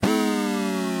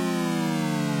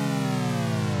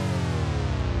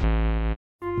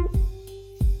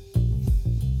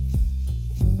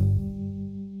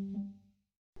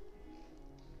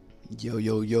Yo,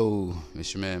 yo, yo,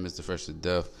 it's your man, Mr. Fresh to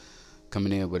Death,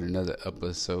 coming in with another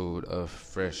episode of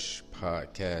Fresh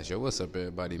Podcast. Yo, what's up,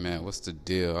 everybody, man? What's the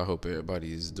deal? I hope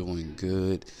everybody is doing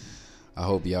good. I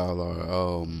hope y'all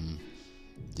are,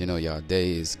 y'all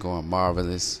day is going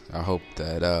marvelous. I hope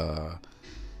that, I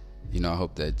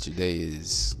hope that your day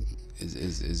is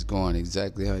going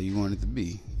exactly how you want it to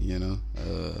be.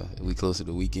 We close to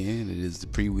the weekend. It is the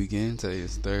pre-weekend. Today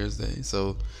is Thursday,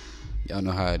 so y'all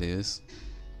know how it is.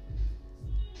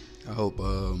 I hope,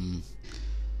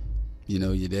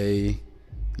 your day,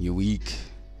 your week,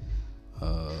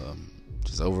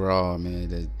 just overall, man,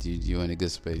 that you're in a good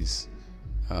space.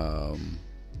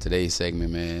 Today's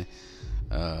segment, man,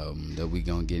 that we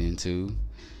gonna get into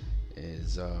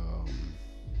is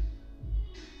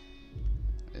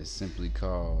it's simply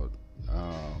called,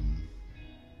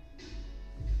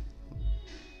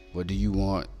 what do you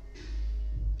want,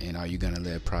 and are you gonna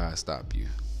let pride stop you?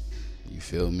 You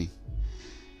feel me?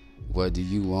 What do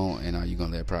you want, and are you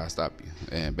gonna let pride stop you?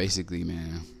 And basically,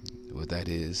 man, what that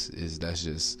is that's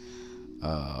just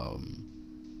like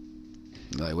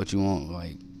what you want,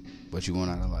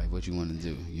 out of life, what you want to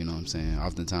do. You know what I'm saying?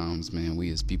 Oftentimes, man,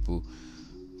 we as people,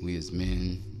 we as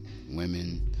men,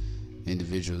 women,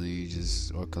 individually,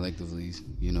 just or collectively,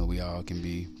 we all can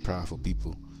be prideful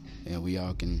people, and we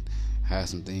all can have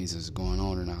some things that's going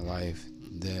on in our life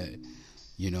that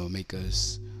make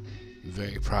us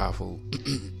very prideful.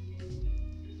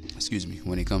 Excuse me,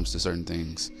 when it comes to certain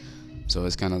things. So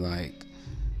it's kind of like,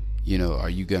 are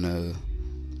you gonna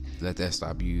let that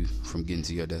stop you from getting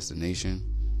to your destination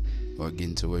or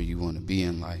getting to where you want to be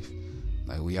in life?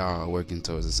 Like, we are working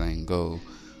towards the same goal.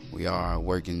 We are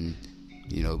working,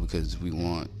 because we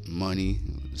want money.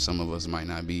 Some of us might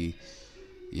not be,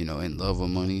 in love with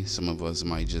money. Some of us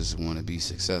might just want to be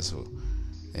successful.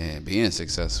 And being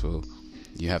successful,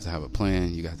 you have to have a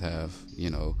plan. You got to have,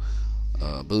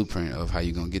 a blueprint of how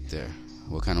you're going to get there.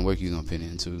 What kind of work you're going to put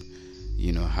into.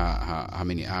 How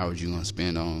many hours you're going to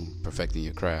spend on perfecting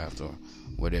your craft or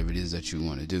whatever it is that you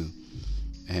want to do.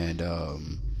 And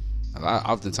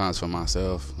oftentimes for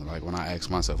myself, like when I ask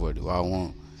myself, what do I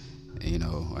want?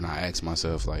 And I ask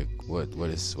myself, like, what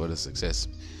is success?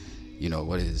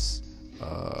 What is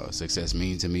success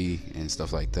mean to me and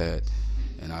stuff like that.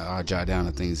 And I jot down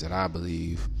the things that I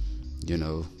believe,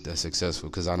 that's successful,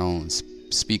 because I don't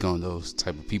speak on those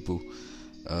type of people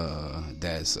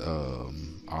that's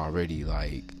already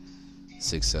like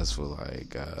successful,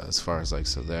 like as far as like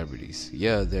celebrities.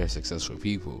 Yeah, they're successful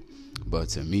people, but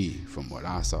to me, from what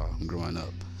I saw growing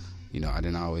up, I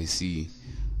didn't always see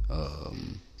a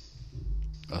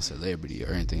celebrity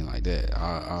or anything like that.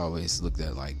 I always looked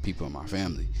at like people in my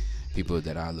family, people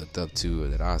that I looked up to or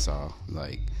that I saw,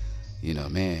 like,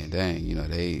 man, dang,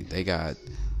 they got,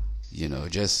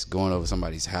 just going over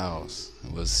somebody's house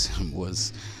was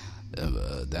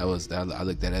that I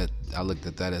looked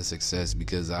at that as success,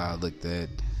 because I looked at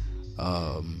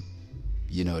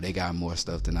they got more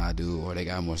stuff than I do, or they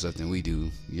got more stuff than we do.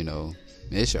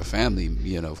 It's your family,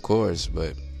 of course,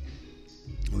 but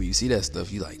when you see that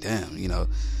stuff, you like, damn,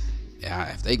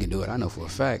 if they can do it, I know for a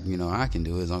fact, I can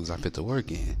do it, as long as I put the work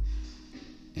in.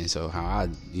 And so how I,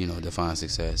 define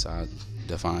success, I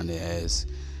define it as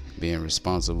being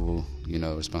responsible,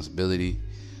 responsibility,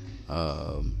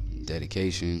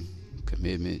 dedication,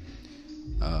 commitment.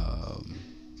 I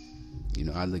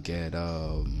look at,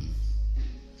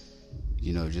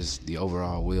 just the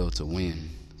overall will to win,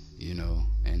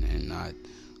 and not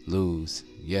lose.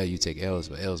 Yeah, you take L's,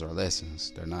 but L's are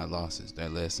lessons. They're not losses. They're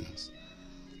lessons.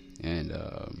 And,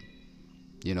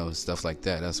 stuff like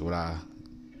that. That's what I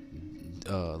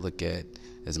look at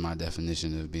as my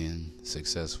definition of being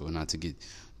successful. Not to get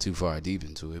too far deep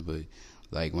into it, but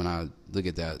like when I look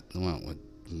at that,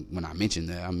 when I mention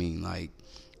that, I mean, like,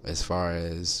 as far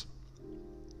as,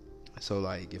 so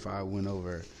like if I went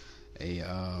over a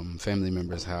family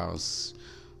member's house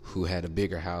who had a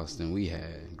bigger house than we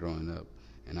had growing up,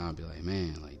 and I'd be like,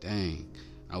 man, like, dang,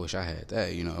 I wish I had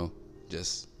that,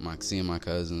 just seeing my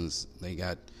cousins, they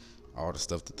got all the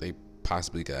stuff that they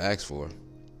possibly could ask for.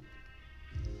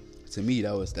 To me,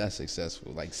 that's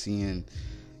successful. Like seeing,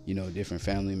 different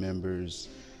family members,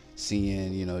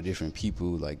 seeing, different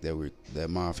people like that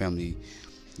my family,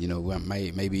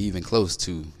 maybe even close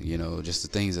to, just the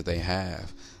things that they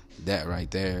have. That right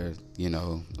there,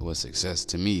 was success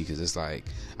to me, because it's like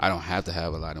I don't have to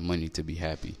have a lot of money to be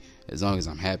happy. As long as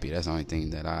I'm happy, that's the only thing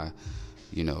that I'm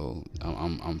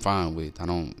fine with. I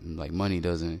don't, like, money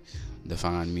doesn't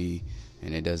define me,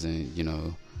 and it doesn't,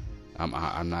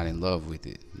 I'm not in love with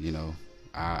it.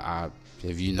 I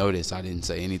if you notice, I didn't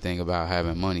say anything about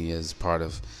having money as part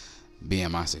of being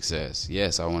my success.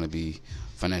 Yes, I want to be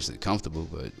financially comfortable,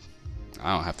 but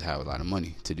I don't have to have a lot of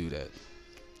money to do that,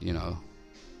 you know.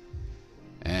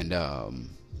 And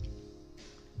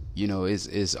you know,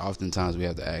 it's oftentimes we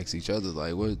have to ask each other,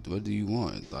 like, what do you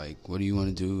want? Like, what do you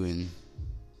want to do, and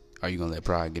are you gonna let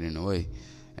pride get in the way?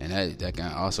 And that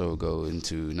can also go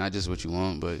into not just what you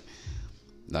want, but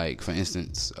like, for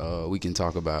instance, we can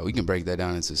break that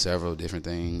down into several different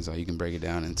things. Or you can break it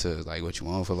down into like what you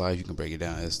want for life. You can break it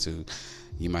down as to,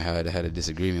 you might have had a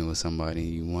disagreement with somebody,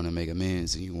 you want to make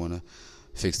amends, and you want to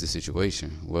fix the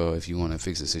situation. Well, if you want to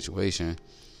fix the situation,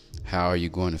 how are you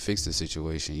going to fix the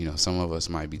situation? You know, some of us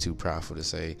might be too prideful to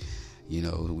say, you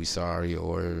know, we sorry,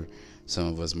 or some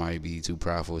of us might be too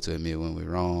prideful to admit when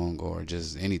we're wrong, or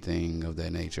just anything of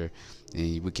that nature.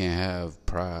 And we can't have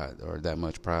pride, or that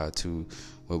much pride, to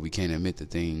where we can't admit the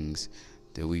things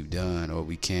that we've done, or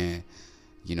we can't,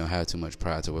 you know, have too much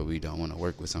pride to where we don't want to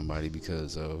work with somebody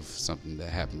because of something that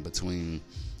happened between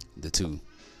the two.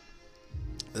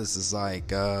 This is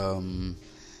like having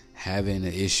an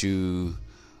issue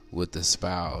with the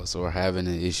spouse, or having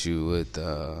an issue with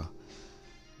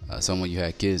someone you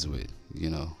had kids with. You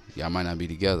know, y'all might not be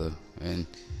together, and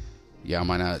y'all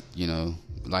might not, you know,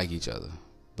 like each other,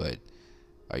 but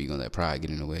are you gonna let pride get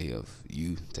in the way of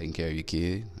you taking care of your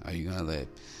kid? Are you gonna let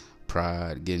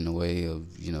pride get in the way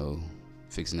of, you know,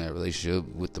 fixing that relationship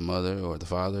with the mother or the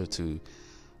father to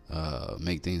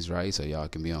make things right, so y'all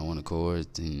can be on one accord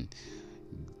and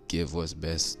give what's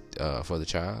best for the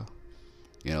child?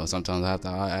 You know, sometimes I have to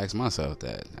ask myself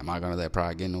that. Am I going to let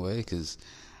pride get in the way? Because,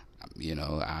 you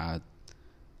know, I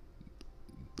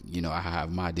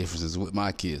have my differences with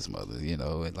my kid's mother, you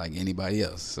know, like anybody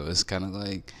else. So it's kind of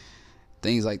like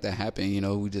things like that happen, you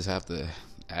know. We just have to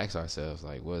ask ourselves,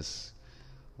 like, what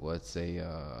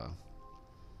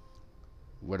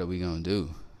are we going to do?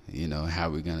 You know, how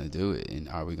are we going to do it? And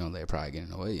are we going to let pride get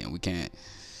in the way? And we can't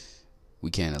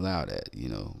allow that, you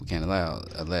know. We can't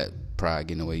let pride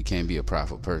get in the way. You can't be a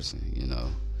prideful person, you know,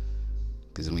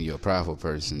 because when you're a prideful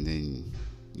person, then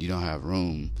you don't have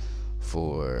room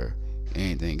for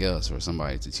anything else, or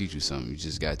somebody to teach you something. You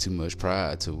just got too much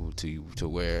pride to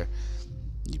where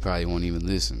you probably won't even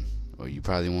listen, or you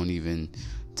probably won't even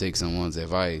take someone's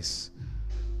advice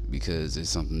because it's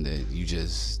something that you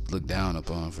just look down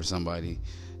upon for somebody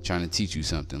trying to teach you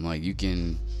something. Like, you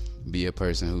can be a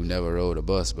person who never rode a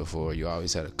bus before. You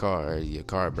always had a car. Your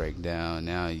car break down.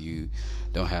 Now you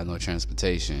don't have no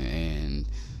transportation, and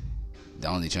the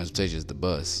only transportation is the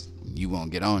bus. You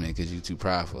won't get on it because you're too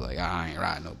prideful. Like, I ain't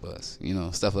riding no bus. You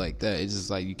know, stuff like that. It's just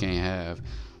like you can't have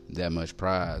that much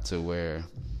pride to where,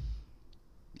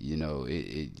 you know,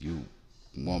 you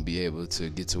won't be able to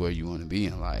get to where you want to be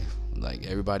in life. Like,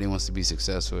 everybody wants to be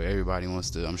successful. Everybody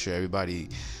wants to. I'm sure everybody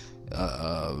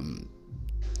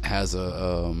has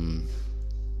a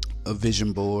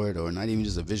vision board, or not even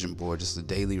just a vision board, just a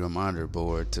daily reminder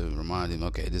board to remind them,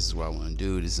 okay, this is what I want to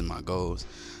do, this is my goals,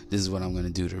 this is what I'm going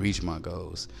to do to reach my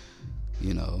goals,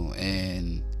 you know.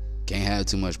 And can't have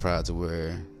too much pride to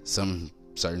where some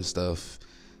certain stuff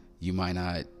you might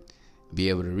not be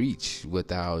able to reach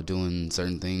without doing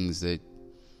certain things that,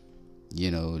 you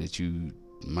know, that you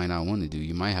might not want to do.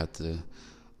 You might have to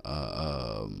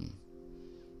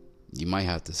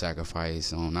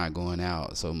sacrifice on not going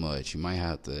out so much. You might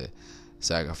have to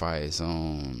sacrifice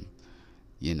on,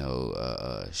 you know,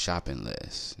 shopping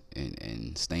less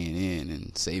and staying in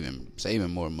and saving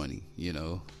more money, you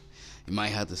know. You might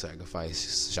have to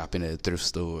sacrifice shopping at a thrift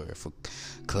store for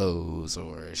clothes,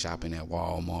 or shopping at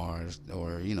Walmart,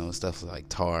 or, you know, stuff like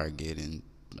Target and,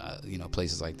 you know,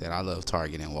 places like that. I love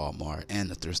Target and Walmart and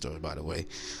the thrift stores, by the way.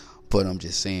 But I'm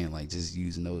just saying, like, just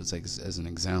using those as an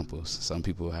example. Some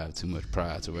people have too much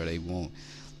pride to where they won't,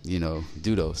 you know,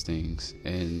 do those things.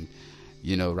 And,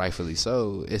 you know, rightfully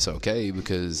so. It's okay,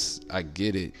 because I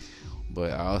get it.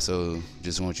 But I also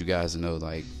just want you guys to know,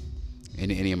 like,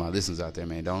 any of my listeners out there,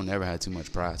 man, don't ever have too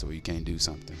much pride to where you can't do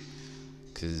something.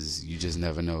 Because you just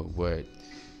never know what,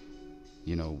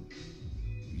 you know,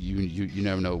 you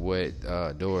never know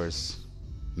what doors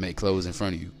may close in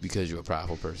front of you because you're a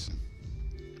prideful person.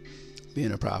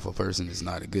 Being a prideful person is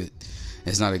not a good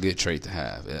trait to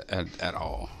have at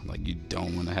all. Like, you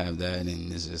don't want to have that,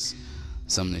 and it's just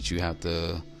something that you have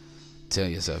to tell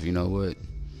yourself, you know what,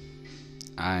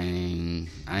 I ain't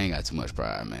got too much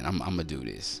pride, man. I'm gonna do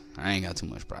this. I ain't got too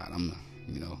much pride. I'm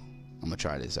gonna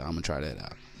try this out. I'm gonna try that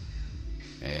out.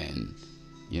 And,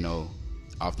 you know,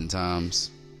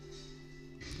 oftentimes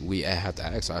we have to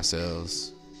ask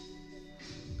ourselves,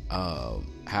 how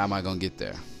am I gonna get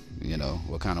there? You know,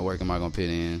 what kind of work am I going to put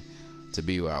in to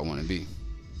be where I want to be?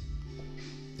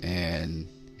 And,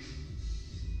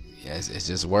 yeah, it's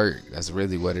just work. That's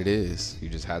really what it is. You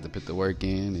just have to put the work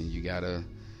in, and you gotta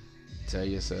tell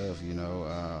yourself,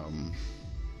 I'm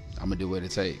gonna do what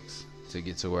it takes to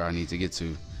get to where I need to get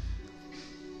to.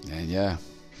 And yeah,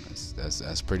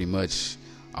 that's pretty much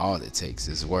all it takes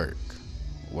is work.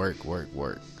 Work.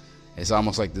 It's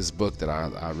almost like this book that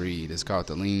I read. It's called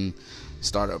the Lean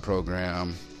Startup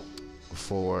Program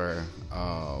for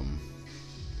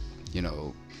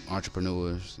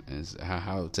entrepreneurs, and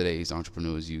how today's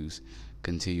entrepreneurs use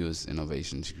continuous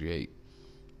innovation to create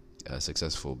a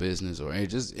successful business, or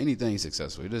just anything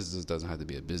successful. It just doesn't have to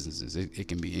be a business. It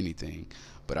can be anything.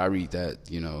 But I read that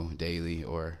daily,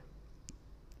 or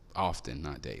often,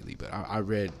 not daily, but I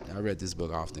read this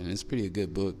book often. It's pretty a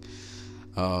good book.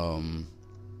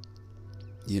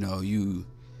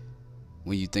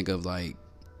 When you think of like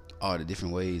all the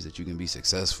different ways that you can be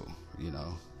successful, you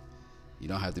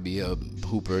don't have to be a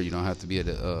hooper, you don't have to be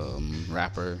a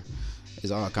rapper.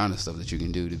 There's all kind of stuff that you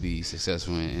can do to be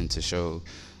successful and to show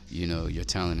your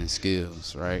talent and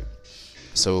skills, right?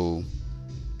 So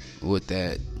with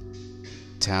that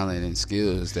talent and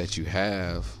skills that you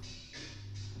have,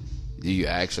 do you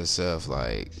ask yourself,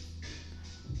 like,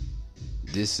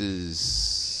 this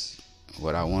is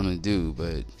what I want to do,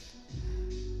 but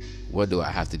what do I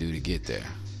have to do to get there?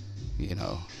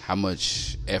 How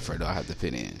much effort do I have to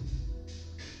put in?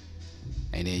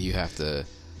 And then you have to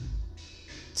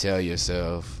tell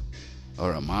yourself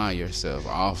or remind yourself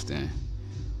often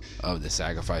of the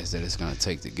sacrifice that it's going to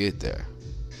take to get there.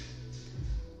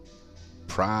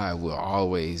 Pride will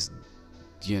always,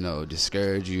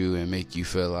 discourage you and make you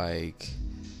feel like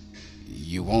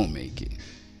you won't make it.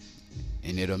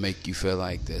 And it'll make you feel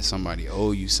like that somebody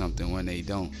owe you something when they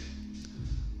don't.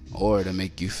 Or to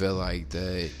make you feel like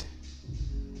that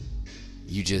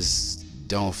you just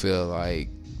don't feel like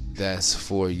that's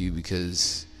for you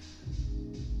because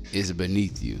it's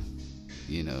beneath you.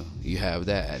 You have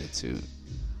that attitude.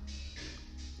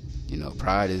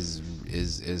 Pride is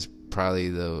probably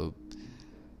the,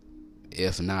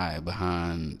 if not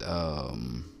behind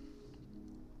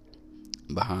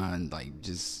like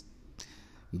just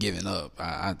giving up.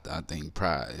 I think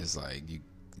pride is like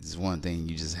it's one thing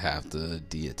you just have to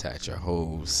detach your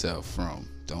whole self from.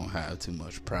 Don't have too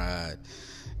much pride,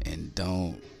 and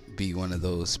don't be one of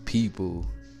those people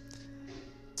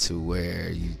to where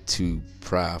you too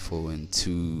prideful and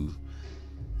too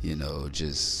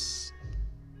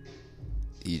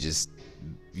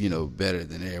better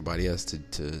than everybody else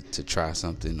to try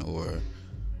something, or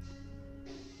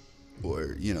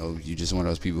you just one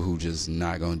of those people who just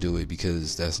not gonna do it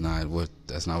because that's not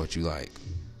what you like.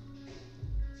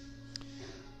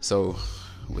 So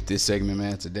with this segment,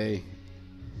 man, today,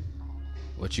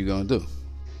 what you gonna do?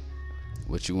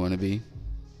 What you want to be?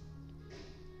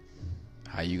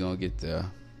 How you gonna get there?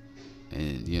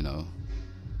 And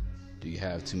do you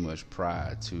have too much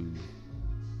pride to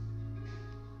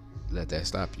let that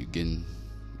stop you getting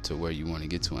to where you want to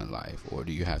get to in life? Or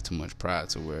do you have too much pride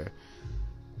to where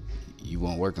you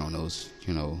won't work on those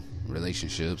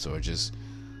relationships, or just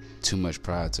too much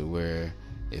pride to where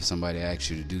if somebody asks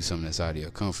you to do something that's out of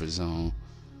your comfort zone,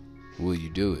 will you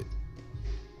do it?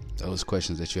 Those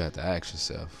questions that you have to ask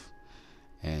yourself.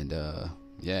 And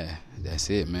yeah, that's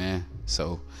it, man.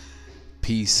 So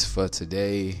peace for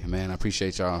today, man. I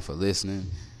appreciate y'all for listening.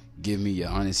 Give me your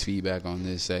honest feedback on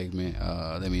this segment.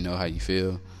 Let me know how you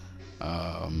feel.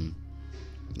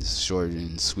 It's a short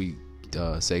and sweet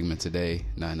segment today.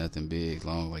 Not nothing big,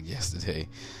 long like yesterday.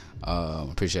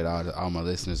 Appreciate all my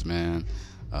listeners, man.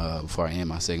 Before I end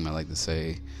my segment, I like to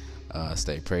say,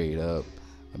 stay prayed up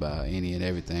about any and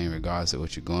everything, regardless of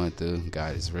what you're going through.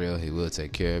 God is real. He will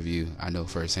take care of you. I know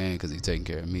firsthand because He's taking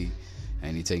care of me,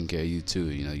 and He's taking care of you too.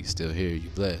 You still here. You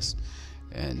blessed.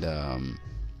 And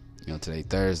today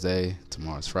Thursday,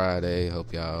 tomorrow's Friday.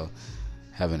 Hope y'all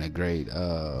having a great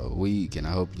week, and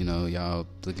I hope y'all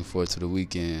looking forward to the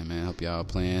weekend, man. Hope y'all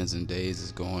plans and days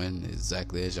is going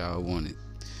exactly as y'all wanted.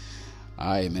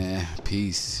 All right, man.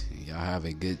 Peace. Y'all have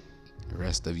a good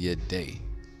rest of your day.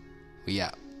 We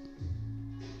out.